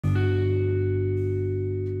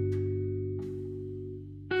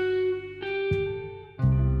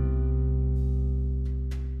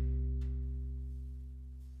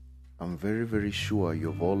very, very sure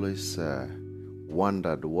you've always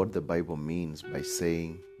wondered what the Bible means by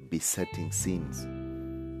saying besetting sins.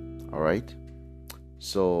 All right?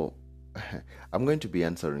 So, I'm going to be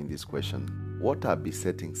answering this question. What are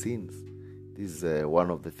besetting sins? This is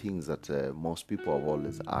one of the things that most people have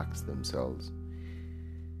always asked themselves.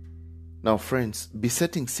 Now, friends,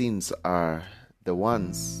 besetting sins are the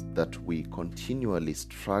ones that we continually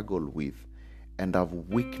struggle with and have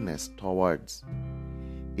weakness towards.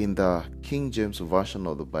 In the King James Version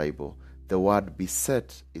of the Bible, the word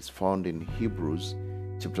beset is found in Hebrews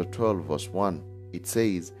chapter 12 verse 1. It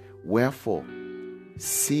says, "Wherefore,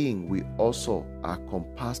 seeing we also are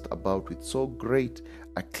compassed about with so great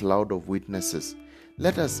a cloud of witnesses,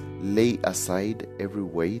 let us lay aside every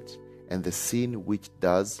weight and the sin which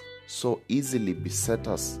does so easily beset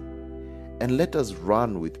us, and let us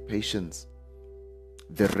run with patience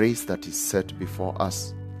the race that is set before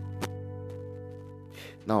us."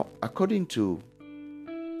 Now, according to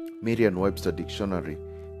Merriam-Webster Dictionary,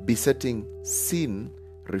 besetting sin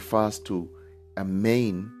refers to a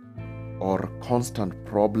main or constant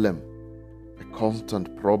problem,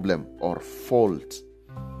 or fault.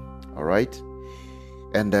 All right?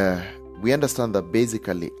 And we understand that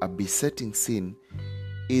basically a besetting sin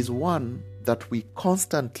is one that we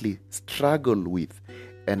constantly struggle with,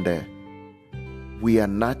 and we are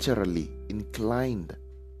naturally inclined.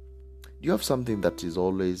 Do you have something that is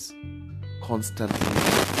always constantly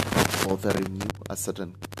bothering you, a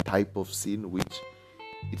certain type of sin which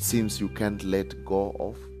it seems you can't let go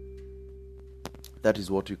of? That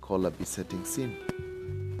is what we call a besetting sin.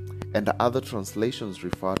 And the other translations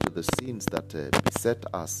refer to the sins that beset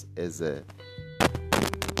us as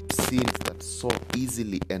sins that so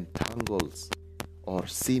easily entangles, or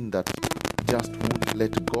sin that just won't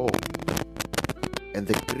let go. And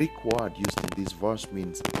the Greek word used in this verse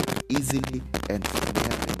means easily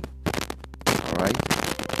ensnaring. Alright?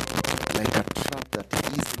 Like a trap that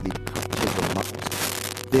easily captures a mouse.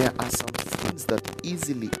 There are some sins that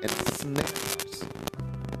easily ensnare us.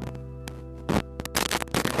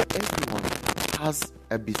 And everyone has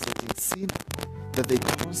a besetting sin that they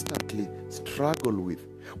constantly struggle with,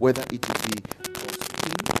 whether it be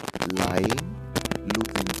gossiping, lying,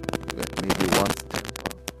 losing maybe one's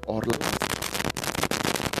temper, or lust.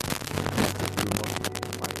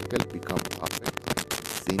 Become perfect,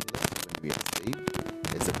 sinless when we are saved,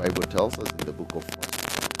 as the Bible tells us in the book of 1.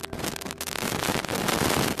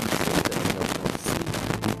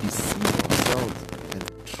 We deceive ourselves, and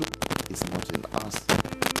the truth is not in us.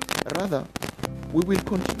 Rather, we will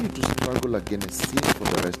continue to struggle against sin for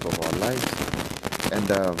the rest of our lives, and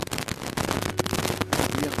we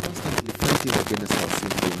are constantly fighting against our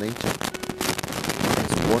sinful nature.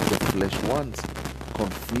 As what the flesh wants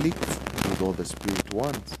conflicts with all the Spirit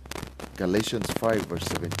wants. Galatians 5 verse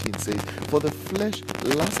 17 says, "For the flesh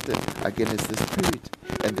lusteth against the Spirit,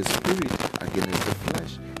 and the Spirit against the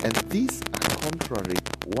flesh. And these are contrary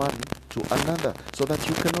one to another, so that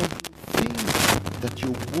you cannot do things that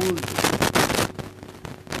you would."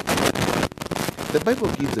 The Bible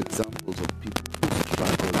gives examples of people who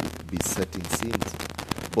struggle with besetting sins.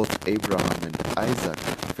 Both Abraham and Isaac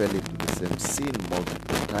fell into the same sin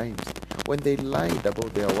multiple times when they lied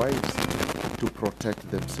about their wives to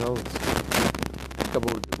protect themselves. Think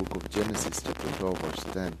about the book of Genesis chapter 12 verse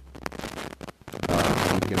 10.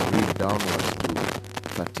 You can read downwards to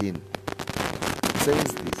 13. It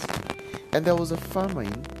says this, "And there was a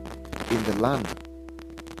famine in the land,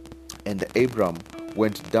 and Abram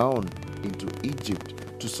went down into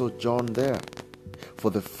Egypt to sojourn there,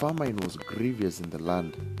 for the famine was grievous in the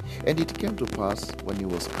land. And it came to pass, when he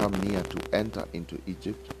was come near to enter into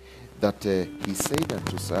Egypt, that he said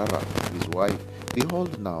unto Sarah his wife,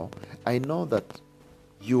 Behold now, I know that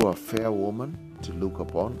you are a fair woman to look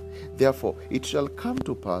upon. Therefore it shall come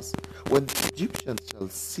to pass, when the Egyptians shall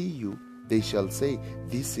see you, they shall say,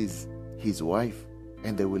 This is his wife,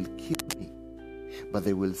 and they will kill me, but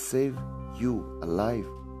they will save you alive.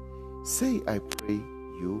 Say, I pray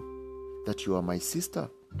you, that you are my sister,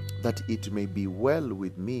 that it may be well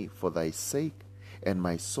with me for thy sake, and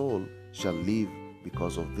my soul shall live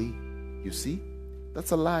because of thee." You see,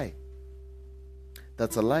 that's a lie.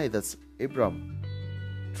 That's a lie. That's Abram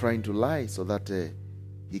trying to lie so that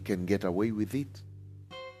he can get away with it.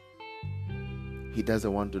 He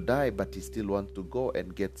doesn't want to die, but he still wants to go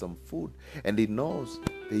and get some food. And he knows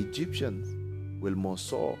the Egyptians will more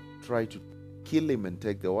so try to kill him and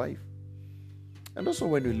take the wife. And also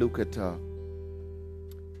when we look at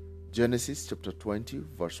Genesis chapter 20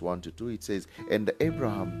 verse 1 to 2, it says, "And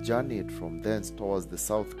Abraham journeyed from thence towards the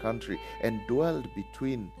south country, and dwelled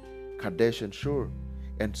between Kadesh and Shur,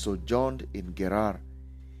 and sojourned in Gerar.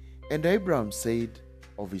 And Abraham said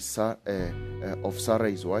of Sarah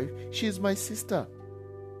his wife, she is my sister.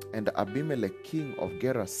 And Abimelech king of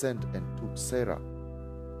Gerar sent and took Sarah.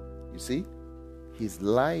 You see, he's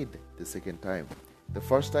lied the second time. The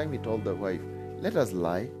first time he told the wife, let us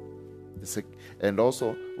lie. And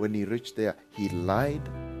also when he reached there, he lied.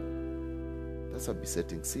 That's a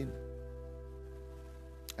besetting sin.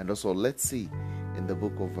 And also let's see in the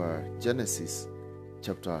book of Genesis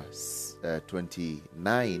chapter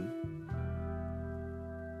 29,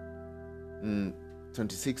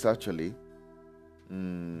 26 actually,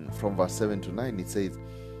 from verse 7 to 9, it says,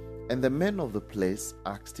 and the men of the place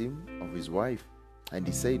asked him of his wife, and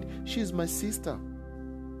he said, she is my sister.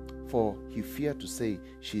 For he feared to say,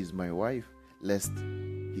 she is my wife, lest,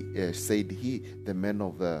 said he, the men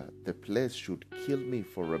of the place should kill me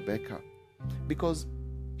for Rebekah, because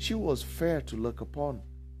she was fair to look upon.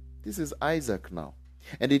 This is Isaac now.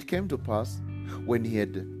 And it came to pass, when he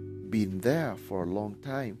had been there for a long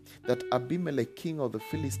time, that Abimelech king of the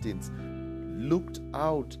Philistines looked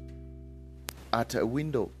out at a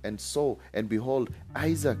window and saw, and behold,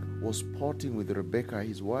 Isaac was sporting with Rebekah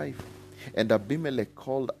his wife. And Abimelech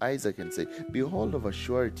called Isaac and said, behold, of a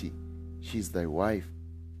surety, she is thy wife.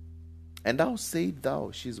 And thou said thou,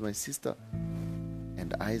 she is my sister.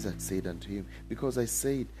 And Isaac said unto him, because I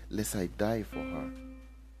said, lest I die for her.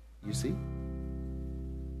 You see?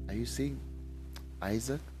 Are you seeing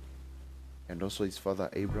Isaac and also his father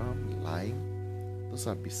Abraham lying? Those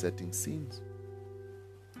are besetting sins.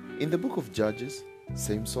 In the book of Judges,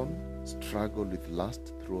 Samson struggled with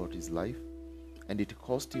lust throughout his life, and it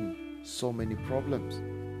cost him so many problems.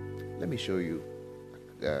 Let me show you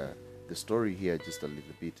the story here just a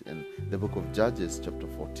little bit. In the book of Judges, chapter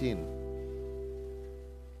 14,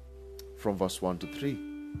 from verse 1 to 3,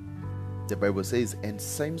 the Bible says, and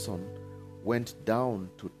Samson went down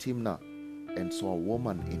to Timnah and saw a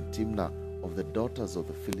woman in Timnah of the daughters of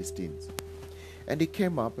the Philistines. And he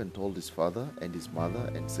came up and told his father and his mother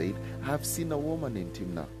and said, I have seen a woman in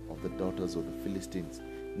Timnah of the daughters of the Philistines.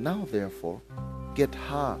 Now therefore get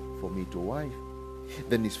her for me to wife.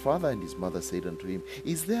 Then his father and his mother said unto him,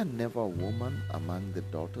 is there never a woman among the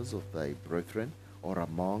daughters of thy brethren, or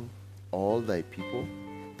among all thy people,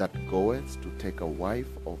 that goeth to take a wife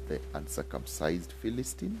of the uncircumcised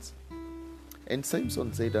Philistines? And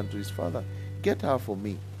Samson said unto his father, get her for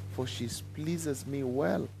me, for she pleases me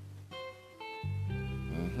well.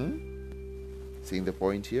 Seeing the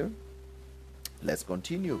point here? Let's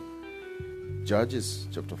continue. Judges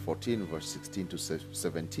chapter 14, verse 16 to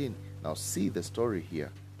 17. Now see the story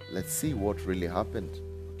here. Let's see what really happened.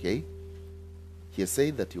 Okay? He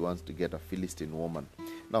said that he wants to get a Philistine woman.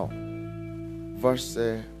 Now, verse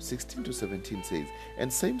 16 to 17 says,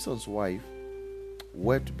 and Samson's wife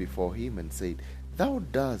wept before him and said, thou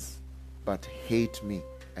dost but hate me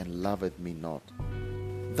and loveth me not.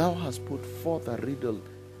 Thou hast put forth a riddle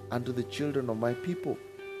unto the children of my people,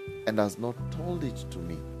 and hast not told it to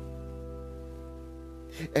me.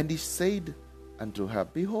 And he said unto her,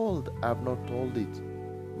 behold, I have not told it,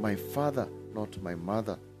 my father, not my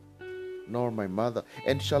mother, nor my mother,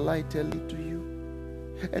 and shall I tell it to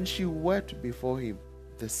you? And she wept before him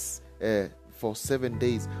for 7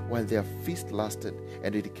 days, while their feast lasted.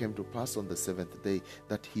 And it came to pass on the 7th day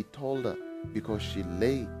that he told her, because she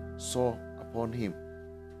lay sore upon him.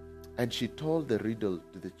 And she told the riddle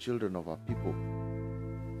to the children of her people.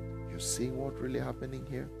 You seeing what really happening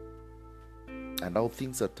here? And how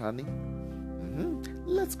things are turning?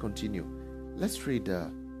 Let's continue. Let's read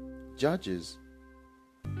Judges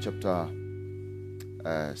chapter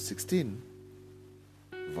 16,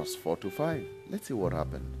 verse 4 to 5. Let's see what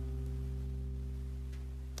happened.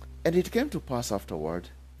 And it came to pass afterward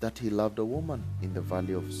that he loved a woman in the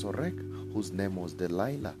valley of Sorek, whose name was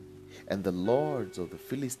Delilah. And the lords of the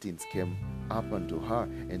Philistines came up unto her,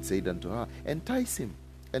 and said unto her, entice him,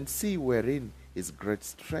 and see wherein his great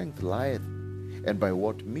strength lieth, and by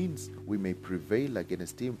what means we may prevail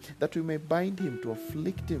against him, that we may bind him to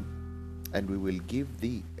afflict him. And we will give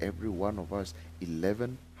thee, every one of us,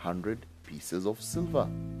 1,100 pieces of silver.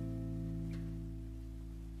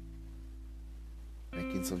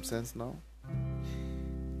 Making some sense now?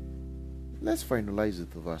 Let's finalize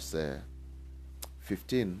with verse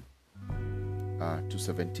 15 to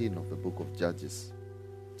 17 of the book of Judges.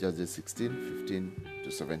 Judges 16, 15 to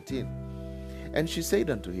 17. And she said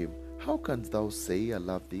unto him, how canst thou say, I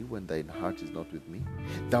love thee, when thine heart is not with me?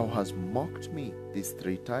 Thou hast mocked me these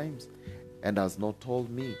 3 times, and hast not told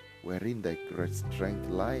me wherein thy great strength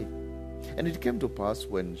lieth. And it came to pass,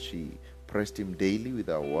 when she pressed him daily with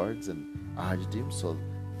her words, and urged him so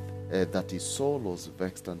that his soul was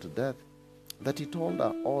vexed unto death, that he told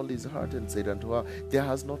her all his heart, and said unto her, There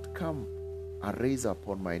has not come a razor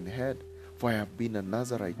upon mine head, for I have been a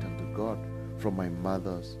Nazarite unto God from my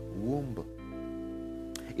mother's womb.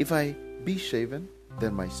 If I be shaven,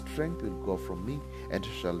 then my strength will go from me, and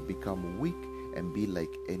shall become weak and be like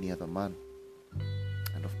any other man.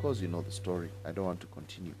 And of course, you know the story. I don't want to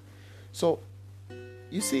continue. So,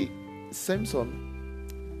 you see,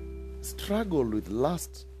 Samson struggled with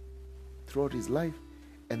lust throughout his life,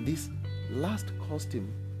 and this lust cost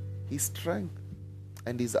him his strength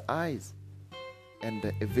and his eyes,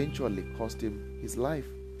 and eventually cost him his life.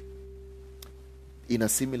 In a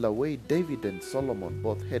similar way, David and Solomon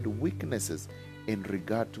both had weaknesses in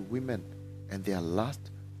regard to women, and their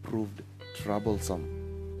lust proved troublesome.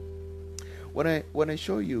 When I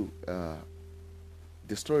show you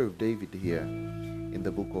the story of David here in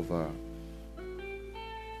the book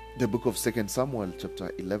of 2 Samuel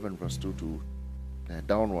chapter 11 verse 2 to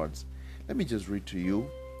downwards, let me just read to you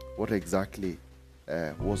what exactly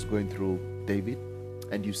was going through David,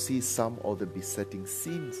 and you see some of the besetting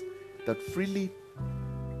sins that really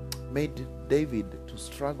made David to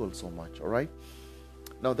struggle so much. All right,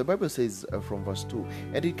 now the Bible says from verse 2,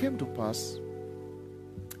 and it came to pass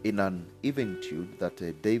in an evening that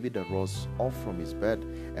David arose off from his bed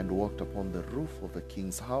and walked upon the roof of the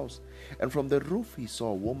king's house. And from the roof he saw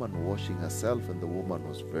a woman washing herself, and the woman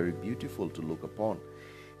was very beautiful to look upon.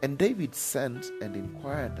 And David sent and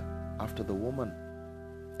inquired after the woman.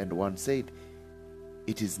 And one said,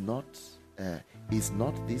 is not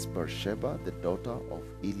this Bathsheba, the daughter of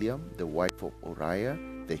Eliam, the wife of Uriah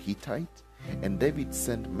the Hittite? And David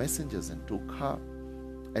sent messengers and took her.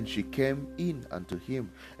 And she came in unto him,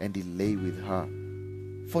 and he lay with her.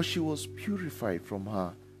 For she was purified from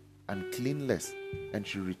her uncleanness, and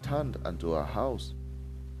she returned unto her house.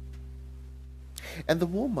 And the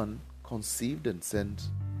woman conceived and sent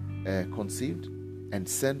and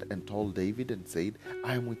told David, and said,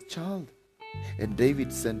 I am with child. And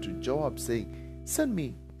David sent to Joab, saying, Send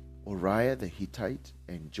me Uriah the Hittite.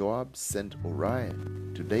 And Joab sent Uriah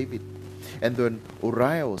to David. And when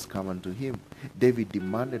Uriah was come unto him, David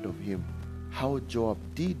demanded of him how Joab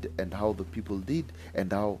did, and how the people did,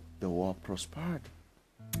 and how the war prospered.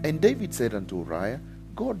 And David said unto Uriah,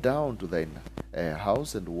 Go down to thine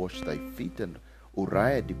house and wash thy feet. And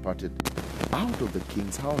Uriah departed out of the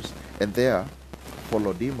king's house, and there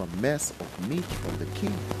followed him a mess of meat from the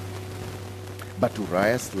king. But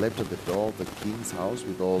Uriah slept at the door of the king's house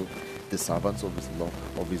with all the servants of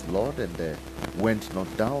his lord, and went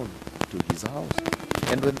not down to his house.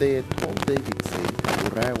 And when they had told David, saying,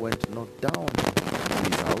 Uriah went not down to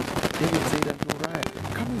his house, David said unto Uriah,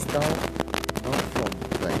 Comest thou not from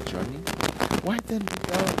thy journey? Why then did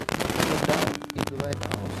thou go down into thine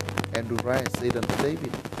house? And Uriah said unto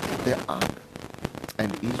David, The ark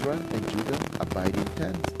and Israel and Judah abide in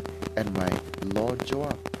tents, and my lord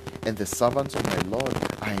Joab and the servants of my lord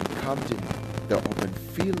are encamped in the open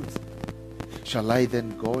fields. Shall I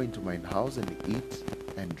then go into mine house and eat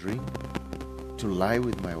and drink, to lie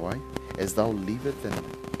with my wife? As thou livest, and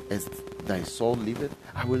as thy soul liveth,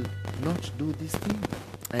 I will not do this thing.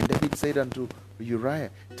 And David said unto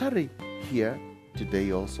Uriah, Tarry here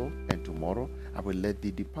today also, and tomorrow I will let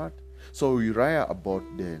thee depart. So Uriah abode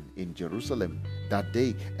then in Jerusalem that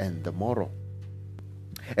day and the morrow.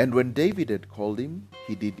 And when David had called him,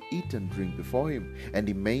 he did eat and drink before him, and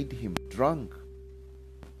he made him drunk.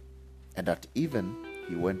 And at even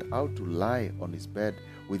he went out to lie on his bed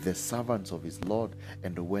with the servants of his lord,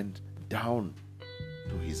 and went down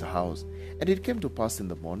to his house. And it came to pass in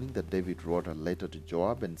the morning that David wrote a letter to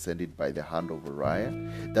Joab, and sent it by the hand of Uriah,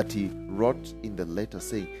 that he wrote in the letter,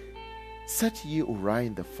 saying, Set ye Uriah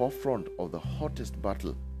in the forefront of the hottest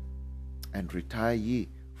battle, and retire ye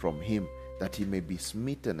from him, that he may be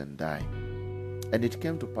smitten and die. And it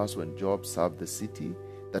came to pass, when Joab served the city,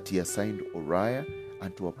 that he assigned Uriah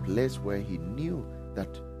unto a place where he knew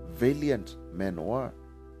that valiant men were.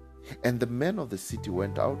 And the men of the city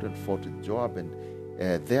went out and fought with Joab, and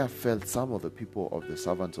there fell some of the people of the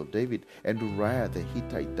servants of David, and Uriah the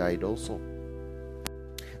Hittite died also.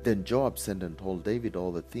 Then Joab sent and told David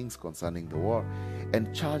all the things concerning the war,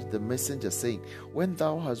 and charged the messenger, saying, When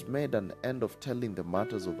thou hast made an end of telling the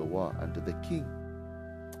matters of the war unto the king,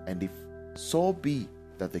 and if so be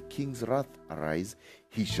that the king's wrath arise,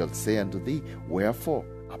 he shall say unto thee, Wherefore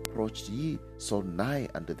approached ye so nigh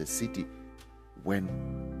unto the city when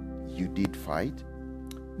you did fight?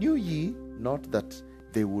 Knew ye not that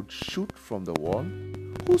they would shoot from the wall?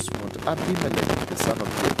 Who smote Abimelech the son of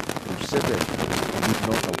Jerusalem? Did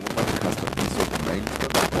not a woman cast a piece of grain from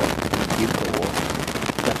the pot and give the wall,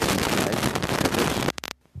 that he might perish?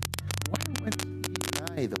 Why went ye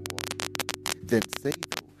nigh the wall? Then say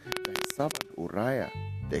thou, thy servant Uriah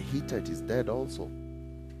the Hittite is dead also.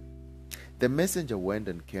 The messenger went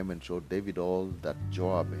and came and showed David all that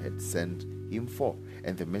Joab had sent him for.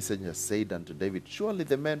 And the messenger said unto David, surely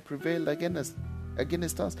the men prevailed against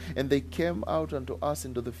us, and they came out unto us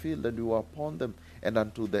into the field, and we were upon them, and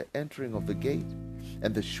unto the entering of the gate.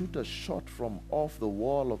 And the shooters shot from off the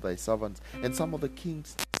wall of thy servants, and some of the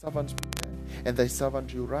king's servants prevailed. And thy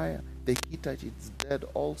servant Uriah the Hittite is dead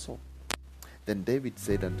also. Then David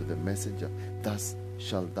said unto the messenger, thus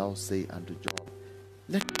shalt thou say unto Joab,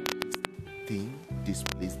 let this thing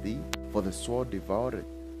displease thee, for the sword devoureth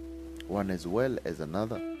one as well as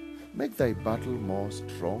another. Make thy battle more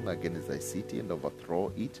strong against thy city, and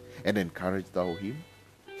overthrow it, and encourage thou him.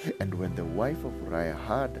 And when the wife of Uriah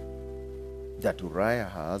heard that Uriah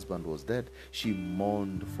her husband was dead, she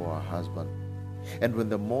mourned for her husband. And when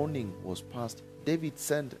the mourning was past, David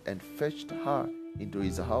sent and fetched her into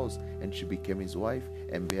his house, and she became his wife,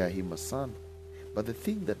 and bare him a son. But the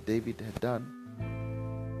thing that David had done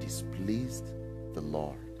displeased the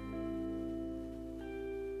Lord.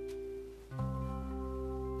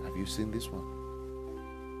 Have you seen this one?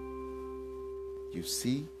 You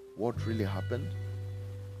see what really happened?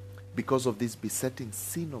 Because of this besetting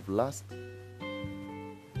sin of lust,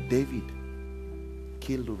 David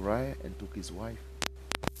killed Uriah and took his wife.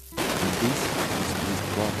 And this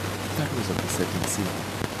displeased God. That was a besetting sin.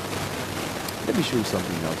 Let me show you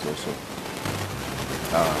something else also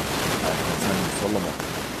concerning Solomon.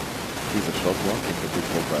 This is a short one in the book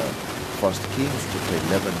of 1 Kings chapter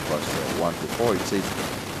 11 verse 1 to 4. It says,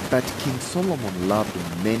 but King Solomon loved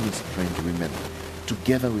many strange women,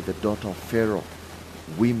 together with the daughter of Pharaoh,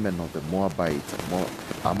 women of the Moabites,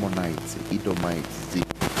 Ammonites, Edomites,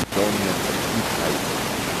 Zidonians, and Hittites,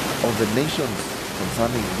 of the nations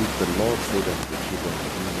concerning which the Lord said unto the children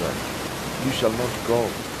of Israel, you shall not go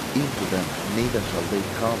into them, neither shall they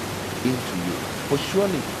come into you, for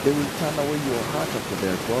surely they will turn away your heart after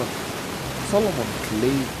their God. Solomon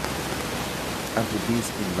clave unto these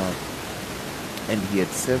in love, and he had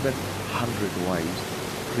 700 wives,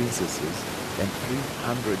 princesses, and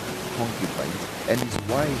 300 concubines, and his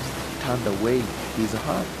wives turned away his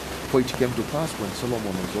heart. For it came to pass when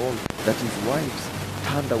Solomon was old, that his wives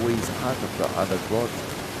turned away his heart after other gods,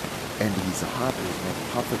 and his heart was not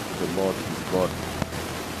perfect to the Lord his God,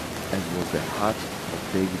 as was the heart of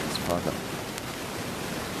David his father.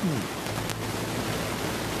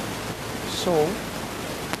 So,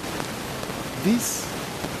 this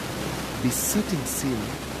besetting sin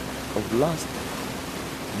of lust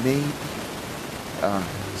made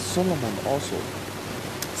Solomon also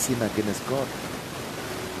sin against God.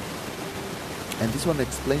 And this one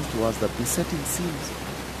explains to us that besetting sins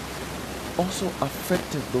also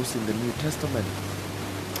affected those in the New Testament.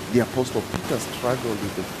 The Apostle Peter struggled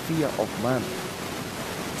with the fear of man,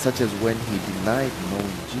 such as when he denied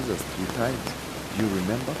knowing Jesus 3 times. Do you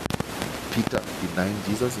remember? Peter denying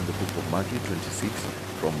Jesus in the book of Matthew 26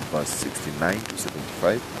 from verse 69 to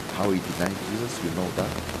 75. How he denied Jesus, you know that.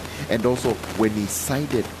 And also when he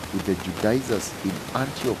sided with the Judaizers in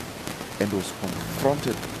Antioch and was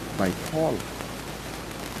confronted by Paul.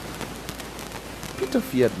 Peter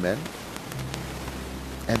feared men,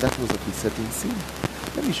 and that was a besetting sin.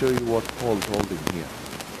 Let me show you what Paul told him here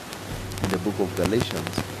in the book of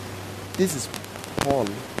Galatians. This is Paul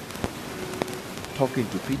talking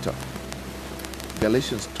to Peter.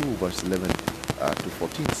 Galatians 2 verse 11 to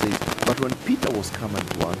 14 says, but when Peter was come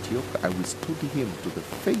unto Antioch, I withstood him to the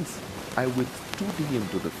face.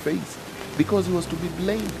 Because he was to be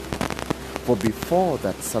blamed. For before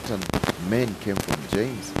that certain men came from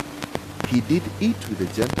James, he did eat with the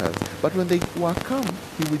Gentiles, but when they were come,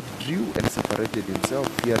 he withdrew and separated himself,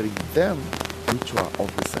 fearing them which were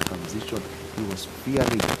of the circumcision. He was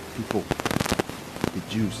fearing people, the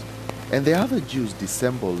Jews. And the other Jews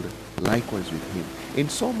dissembled likewise with him,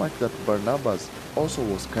 insomuch that Barnabas also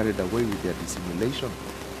was carried away with their dissimulation.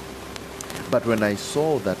 But when I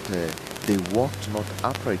saw that they walked not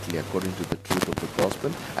uprightly according to the truth of the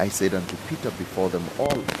gospel, I said unto Peter before them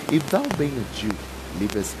all, if thou being a Jew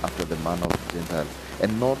livest after the manner of the Gentiles,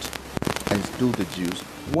 and not as do the Jews,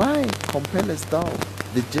 why compellest thou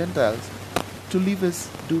the Gentiles to live as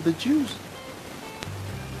do the Jews?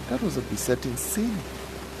 That was a besetting sin.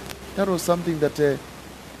 That was something that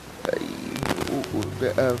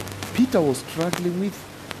Peter was struggling with.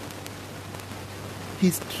 He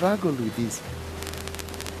struggled with this.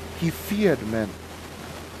 He feared men.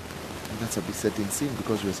 And that's a besetting sin,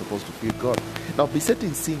 because we are supposed to fear God. Now,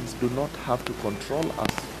 besetting sins do not have to control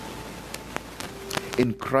us.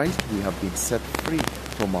 In Christ, we have been set free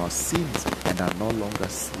from our sins and are no longer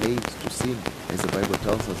slaves to sin, as the Bible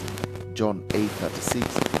tells us. John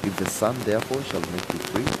 8:36, if the Son therefore shall make you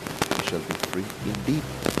free, you shall be free indeed.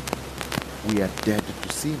 We are dead to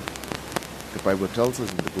sin. The Bible tells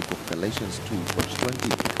us in the book of Galatians 2 verse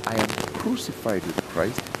 20, I am crucified with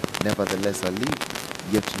Christ, nevertheless I live,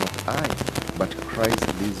 yet not I, but Christ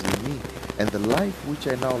lives in me. And the life which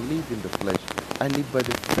I now live in the flesh, I live by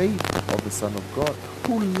the faith of the Son of God,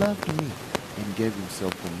 who loved me and gave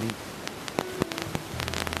himself for me.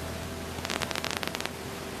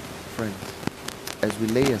 Friends, as we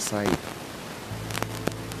lay aside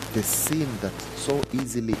the sin that so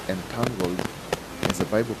easily entangles, as the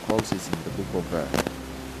Bible calls it in the book of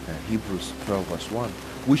Hebrews 12 verse 1,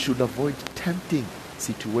 we should avoid tempting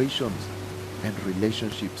situations and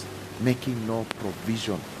relationships, making no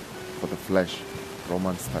provision for the flesh.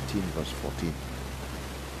 Romans 13 verse 14.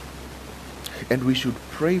 And we should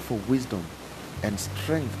pray for wisdom and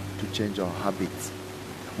strength to change our habits.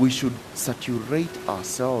 We should saturate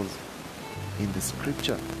ourselves in the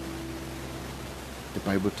scripture. The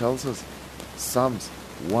Bible tells us, Psalms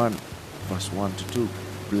 1 verse 1 to 2,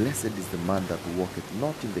 blessed is the man that walketh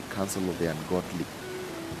not in the counsel of the ungodly,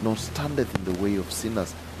 nor standeth in the way of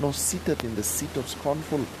sinners, nor sitteth in the seat of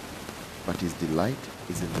scornful, but his delight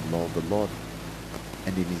is in the law of the Lord,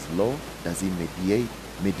 and in his law does he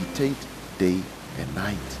meditate day and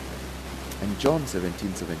night. And John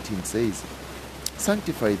 17:17 says,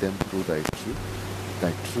 sanctify them through thy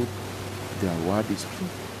truth, their word is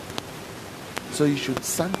truth. So you should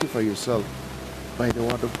sanctify yourself by the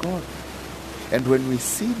word of God. And when we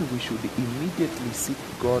sin, we should immediately seek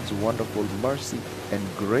God's wonderful mercy and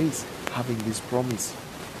grace, having this promise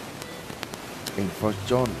in 1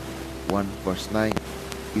 John 1 verse 9,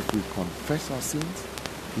 if we confess our sins,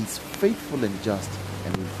 he is faithful and just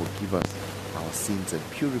and will forgive us our sins and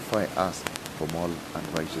purify us from all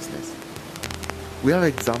unrighteousness. We have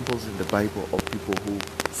examples in the Bible of people who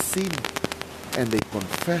sinned and they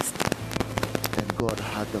confessed and God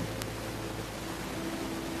heard them.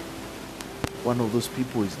 One of those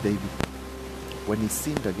people is David. When he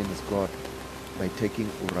sinned against God by taking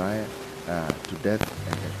Uriah to death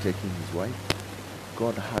and taking his wife,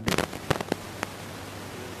 God heard him.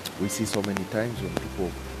 We see so many times when people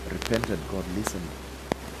repent and God listened.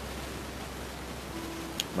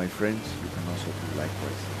 My friends, you can also do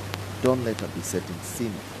likewise. Don't let a besetting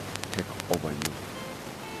sin take over you.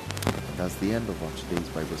 And that's the end of our today's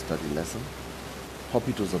Bible study lesson. Hope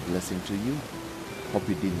it was a blessing to you. Hope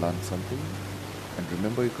you did learn something. And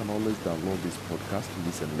remember, you can always download this podcast to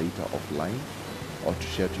listen later offline or to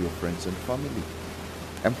share to your friends and family.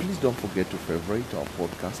 And please don't forget to favorite our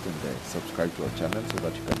podcast and subscribe to our channel so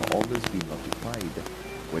that you can always be notified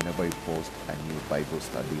whenever we post a new Bible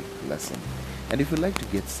study lesson. And if you'd like to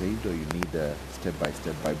get saved or you need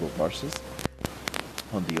step-by-step Bible verses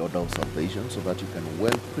on the order of salvation so that you can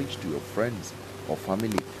well preach to your friends or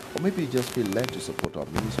family, or maybe you just feel led to support our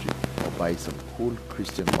ministry or buy some cool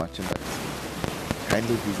Christian merchandise,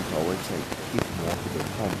 kindly visit our website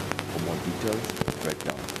keepwalking.com for more details and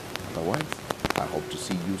breakdowns. Otherwise, I hope to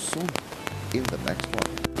see you soon in the next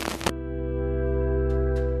one.